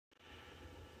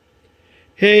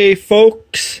Hey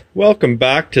folks, welcome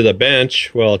back to the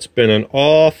bench. Well, it's been an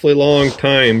awfully long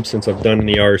time since I've done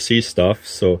any RC stuff,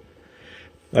 so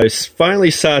I finally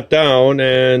sat down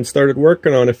and started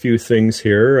working on a few things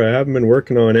here. I haven't been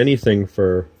working on anything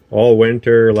for all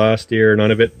winter last year,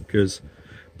 none of it, because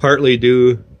partly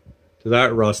due to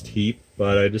that rust heap,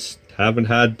 but I just haven't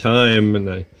had time, and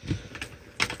I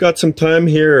got some time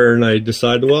here and I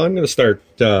decided, well, I'm going to start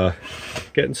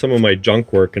getting some of my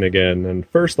junk working again. And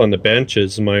first on the bench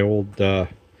is my old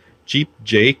Jeep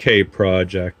JK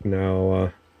project.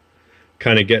 Now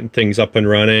kind of getting things up and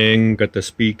running, got the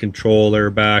speed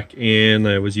controller back in.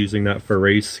 I was using that for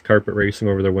carpet racing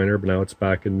over the winter, but now it's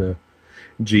back in the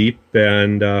Jeep,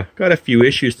 and got a few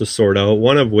issues to sort out,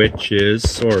 one of which is,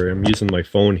 sorry, I'm using my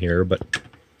phone here, but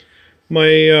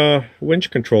my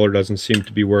winch controller doesn't seem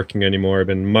to be working anymore. I've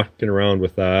been mucking around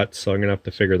with that, so I'm going to have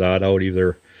to figure that out.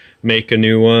 Either make a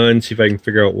new one, see if I can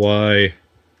figure out why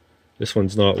this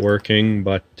one's not working,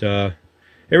 but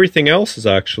everything else is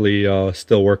actually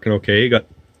still working okay. Got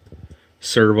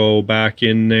servo back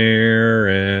in there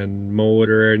and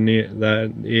motor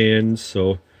in,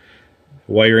 so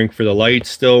wiring for the light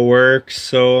still works,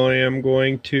 so I am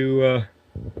going to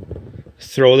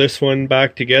throw this one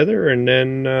back together and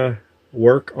then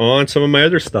work on some of my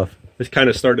other stuff. This kind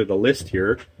of started a list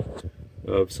here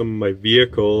of some of my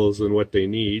vehicles and what they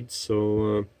need,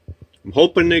 so I'm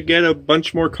hoping to get a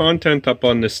bunch more content up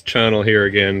on this channel here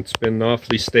again. It's been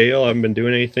awfully stale, I haven't been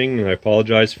doing anything, and I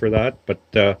apologize for that,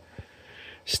 but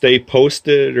stay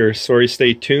posted, or sorry,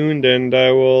 stay tuned, and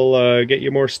I will get you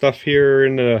more stuff here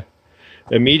in the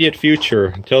immediate future.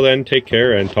 Until then, take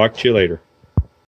care and talk to you later.